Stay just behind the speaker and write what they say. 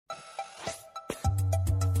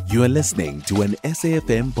You are listening to an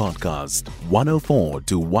SAFM podcast, 104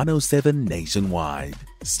 to 107 nationwide.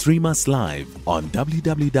 Stream us live on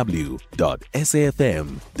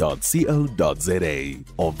www.safm.co.za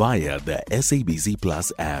or via the SABC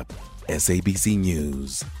Plus app. SABC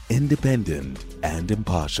News, independent and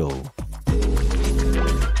impartial.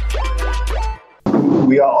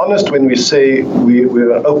 We are honest when we say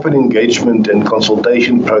we're an open engagement and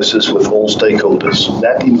consultation process with all stakeholders.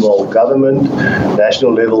 That involves government,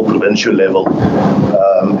 national level, provincial level,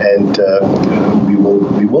 and we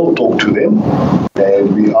will talk to them.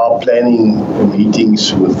 And we are planning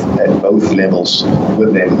meetings at both levels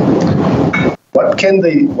with them. What can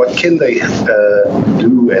they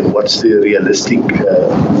do, and what's the realistic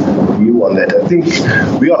view on that? I think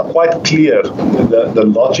we are quite clear. The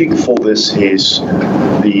logic for this is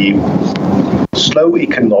the slow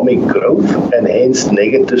economic growth and hence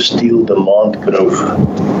negative steel demand growth.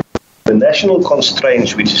 The national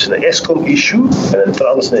constraints, which is an Eskom issue and a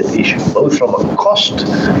Transnet issue, both from a cost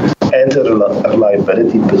and a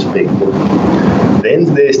reliability perspective.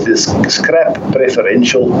 Then there's this scrap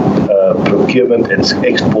preferential procurement and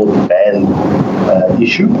export ban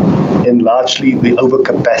issue, and largely the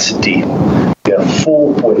overcapacity. We have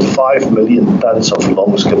 4.5 million tons of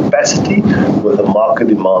longs capacity with a market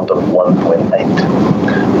demand of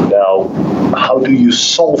 1.8. Now, how do you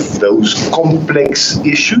solve those complex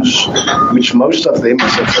issues, which most of them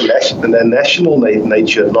is of a national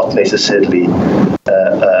nature, not necessarily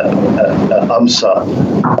AMSA,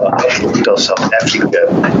 ArcelorMittal South Africa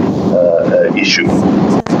issue?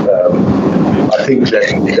 I think that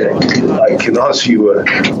I can answer you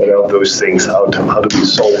around those things. How do we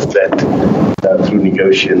solve that through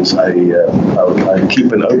negotiations? I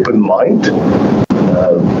keep an open mind,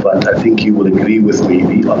 but I think you will agree with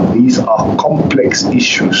me. These are complex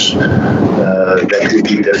issues that will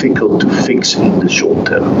be difficult to fix in the short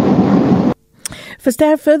term.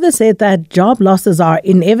 Verster further said that job losses are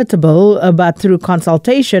inevitable, but through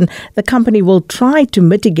consultation, the company will try to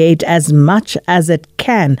mitigate as much as it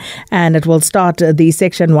can, and it will start the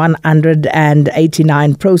Section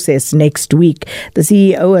 189 process next week. The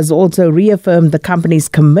CEO has also reaffirmed the company's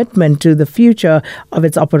commitment to the future of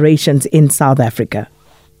its operations in South Africa.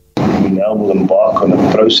 We now will embark on a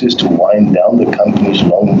process to wind down the company's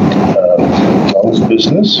longs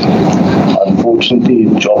business. Unfortunately,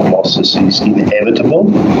 job losses is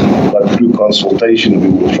inevitable, but through consultation we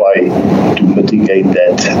will try to mitigate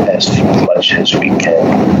that as much as we can.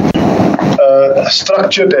 A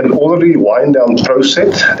structured and orderly wind-down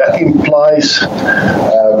process, that implies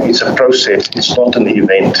it's a process, it's not an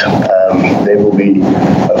event. There will be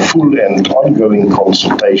a full and ongoing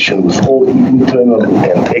consultation with all internal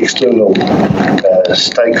and external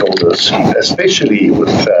stakeholders, especially with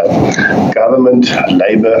government,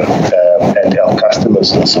 labour, and our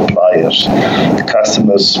customers and suppliers. The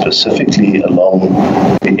customers specifically along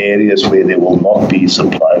the areas where there will not be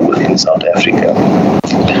supply within South Africa.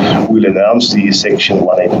 We'll announce the Section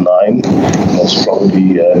 189, most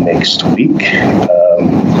probably next week.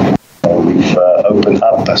 We've opened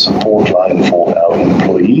up a support line for our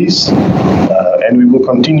employees, and we will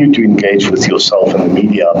continue to engage with yourself and the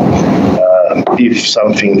media if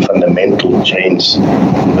something fundamental changes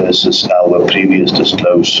versus our previous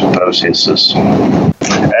disclosed processes.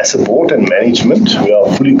 As a board and management, we are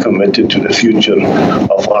fully committed to the future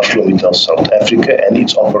of ArcelorMittal South Africa and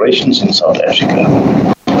its operations in South Africa.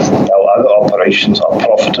 Our other operations are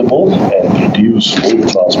profitable and produce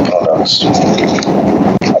world-class products.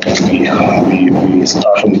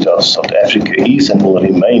 ArcelorMittal South Africa is and will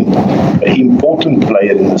remain an important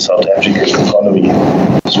player in the South African economy,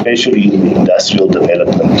 especially in industrial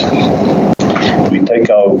development. We take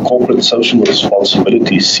our corporate social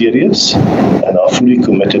responsibility serious and are fully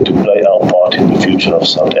committed to play our part in the future of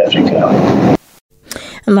South Africa.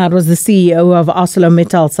 And that was the CEO of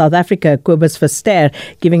ArcelorMittal South Africa, Kobus Verster,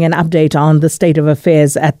 giving an update on the state of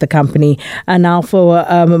affairs at the company. And now for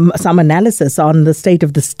some analysis on the state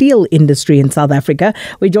of the steel industry in South Africa,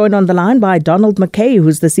 we're joined on the line by Donald MacKay,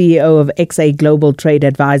 who's the CEO of XA Global Trade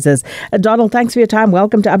Advisors. Donald, thanks for your time.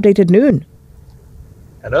 Welcome to Updated Noon.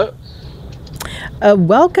 Hello.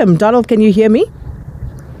 Welcome. Donald, can you hear me?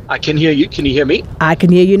 I can hear you. Can you hear me? I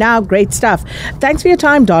can hear you now. Great stuff. Thanks for your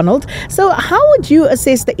time, Donald. So how would you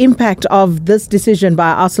assess the impact of this decision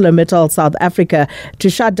by ArcelorMittal South Africa to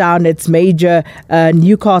shut down its major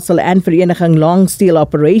Newcastle and Vereniging long steel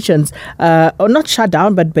operations, or not shut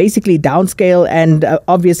down, but basically downscale and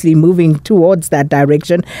obviously moving towards that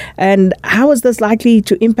direction? And how is this likely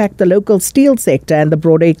to impact the local steel sector and the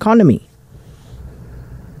broader economy?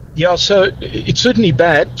 Yeah, so it's certainly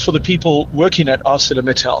bad for the people working at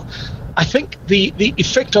ArcelorMittal. I think the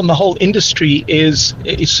effect on the whole industry is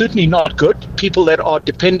certainly not good. People that are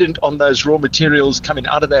dependent on those raw materials coming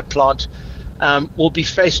out of that plant will be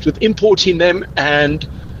faced with importing them, and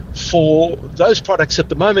for those products at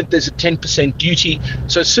the moment there's a 10% duty.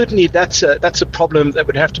 So certainly that's a problem that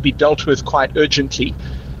would have to be dealt with quite urgently.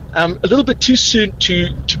 A little bit too soon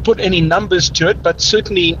to put any numbers to it, but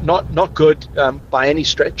certainly not good by any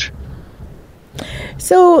stretch.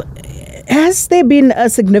 So, has there been a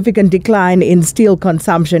significant decline in steel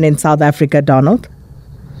consumption in South Africa, Donald?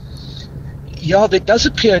 Yeah, there does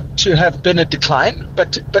appear to have been a decline,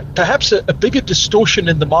 but perhaps a bigger distortion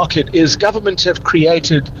in the market is governments have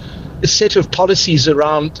created a set of policies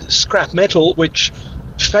around scrap metal, which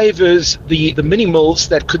favors the mini mills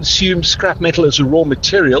that consume scrap metal as a raw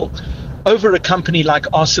material over a company like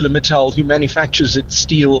ArcelorMittal, who manufactures its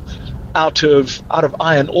steel out of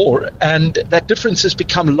iron ore. And that difference has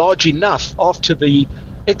become large enough after the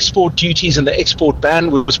export duties and the export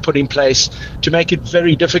ban was put in place to make it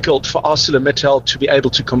very difficult for ArcelorMittal to be able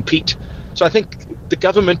to compete. So I think the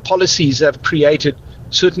government policies have created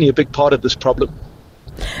certainly a big part of this problem.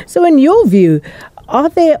 So in your view, are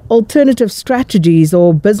there alternative strategies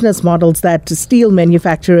or business models that steel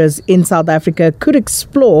manufacturers in South Africa could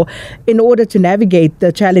explore in order to navigate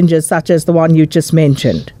the challenges such as the one you just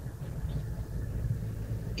mentioned?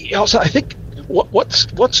 Yeah, so I think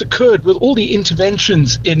what's occurred with all the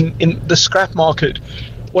interventions in the scrap market,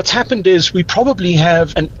 what's happened is we probably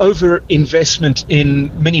have an over-investment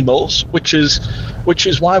in mini mills, which is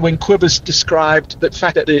why when Kobus described the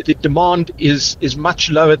fact that the demand is much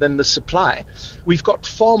lower than the supply, we've got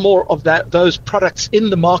far more of those products in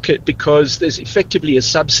the market because there's effectively a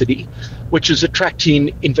subsidy, which is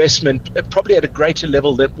attracting investment probably at a greater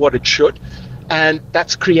level than what it should. And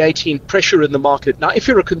that's creating pressure in the market. Now, if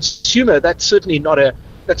you're a consumer, that's certainly not a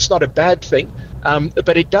bad thing,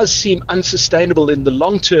 but it does seem unsustainable in the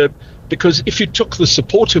long term, because if you took the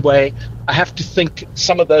support away, I have to think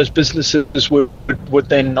some of those businesses would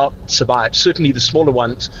then not survive. Certainly the smaller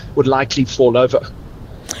ones would likely fall over.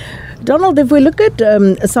 Donald, if we look at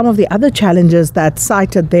some of the other challenges that's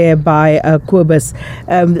cited there by Kobus,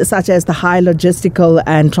 such as the high logistical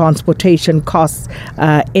and transportation costs,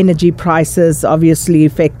 energy prices, obviously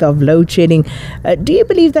effect of load shedding, do you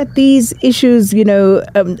believe that these issues,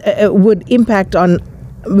 would impact on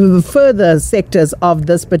further sectors of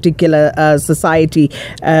this particular society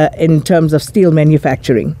in terms of steel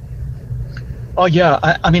manufacturing? Oh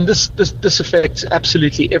yeah, I mean this affects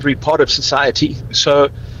absolutely every part of society. So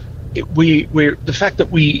the fact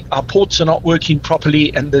that our ports are not working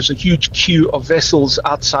properly and there's a huge queue of vessels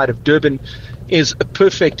outside of Durban is a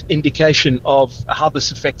perfect indication of how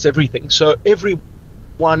this affects everything. So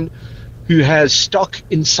everyone who has stock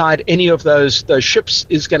inside any of those ships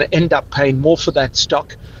is going to end up paying more for that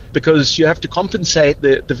stock, because you have to compensate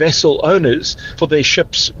the vessel owners for their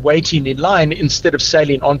ships waiting in line instead of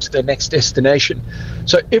sailing on to their next destination.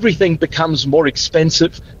 So everything becomes more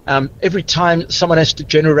expensive. Every time someone has to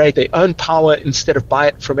generate their own power instead of buy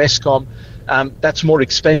it from Eskom, that's more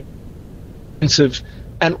expensive.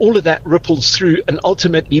 And all of that ripples through and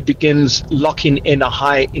ultimately begins locking in a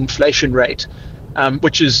high inflation rate,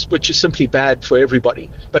 which is simply bad for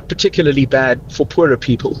everybody, but particularly bad for poorer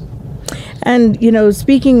people. And,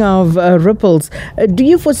 speaking of ripples, do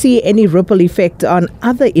you foresee any ripple effect on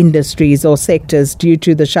other industries or sectors due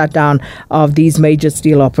to the shutdown of these major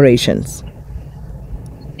steel operations?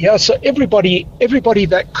 Yeah, so everybody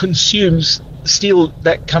that consumes steel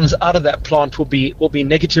that comes out of that plant will be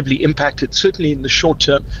negatively impacted, certainly in the short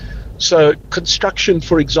term. So construction,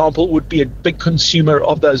 for example, would be a big consumer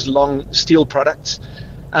of those long steel products.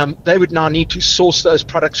 They would now need to source those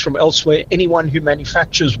products from elsewhere. Anyone who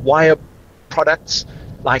manufactures wire products,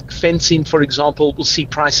 like fencing, for example, will see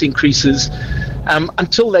price increases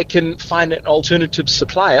until they can find an alternative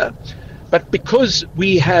supplier. But because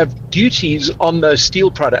we have duties on those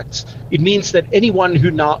steel products, it means that anyone who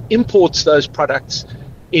now imports those products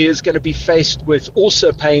is going to be faced with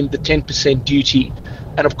also paying the 10% duty.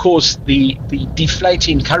 And of course, the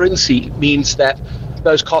deflating currency means that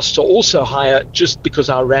those costs are also higher just because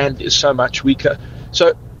our rand is so much weaker.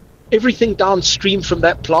 So everything downstream from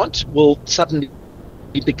that plant will suddenly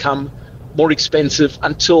become more expensive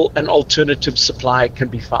until an alternative supply can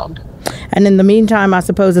be found. And in the meantime, I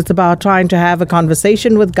suppose it's about trying to have a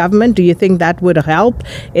conversation with government. Do you think that would help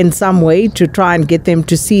in some way to try and get them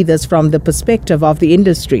to see this from the perspective of the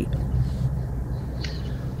industry?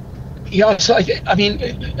 Yeah, so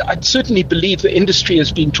I certainly believe the industry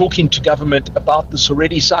has been talking to government about this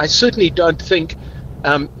already. So I certainly don't think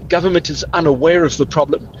Government is unaware of the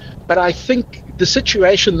problem. But I think the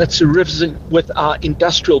situation that's arisen with our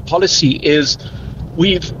industrial policy is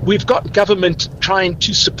we've got government trying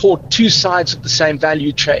to support two sides of the same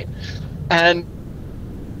value chain. And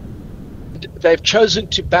they've chosen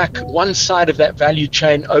to back one side of that value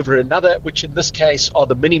chain over another, which in this case are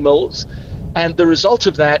the mini mills. And the result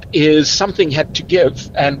of that is something had to give.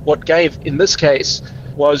 And what gave in this case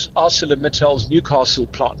was ArcelorMittal's Newcastle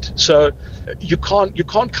plant. So you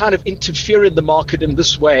can't kind of interfere in the market in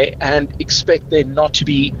this way and expect there not to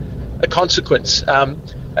be a consequence.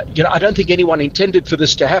 I don't think anyone intended for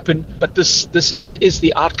this to happen, but this is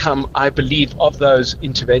the outcome, I believe, of those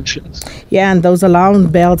interventions. Yeah, and those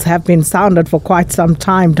alarm bells have been sounded for quite some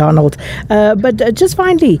time, Donald. But just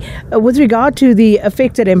finally, with regard to the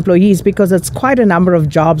affected employees, because it's quite a number of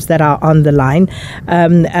jobs that are on the line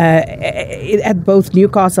at both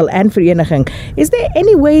Newcastle and Vereniging, is there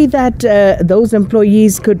any way that those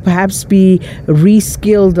employees could perhaps be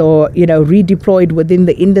reskilled or, redeployed within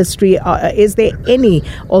the industry? Is there any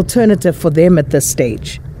alternative for them at this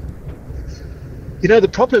stage? The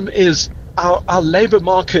problem is our labor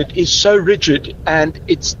market is so rigid, and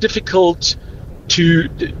it's difficult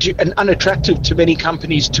and unattractive to many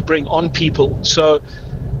companies to bring on people. So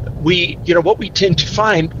what we tend to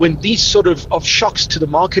find when these sort of shocks to the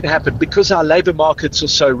market happen, because our labor markets are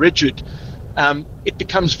so rigid, it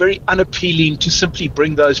becomes very unappealing to simply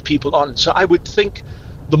bring those people on. So I would think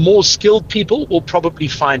the more skilled people will probably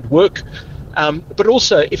find work. But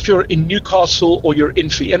also, if you're in Newcastle or you're in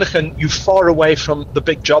Vereniging, you're far away from the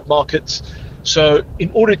big job markets. So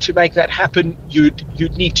in order to make that happen, you'd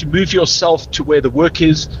need to move yourself to where the work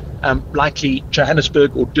is, likely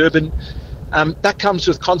Johannesburg or Durban. That comes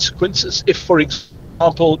with consequences. If, for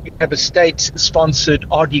example, you have a state-sponsored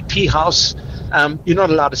RDP house, you're not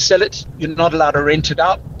allowed to sell it, you're not allowed to rent it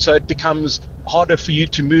out, so it becomes harder for you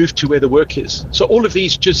to move to where the work is. So all of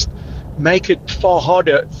these just make it far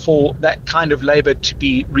harder for that kind of labor to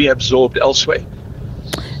be reabsorbed elsewhere.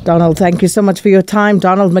 Donald, thank you so much for your time.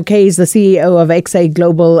 Donald MacKay is the CEO of XA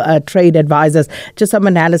Global Trade Advisors. Just some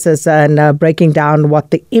analysis and breaking down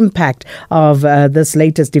what the impact of this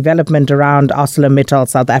latest development around ArcelorMittal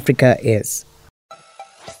South Africa is.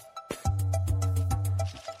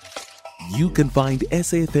 You can find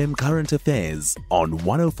SAFM Current Affairs on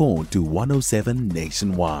 104 to 107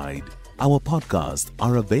 nationwide. Our podcasts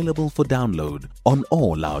are available for download on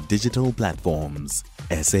all our digital platforms.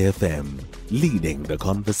 SAFM, leading the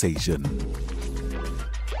conversation.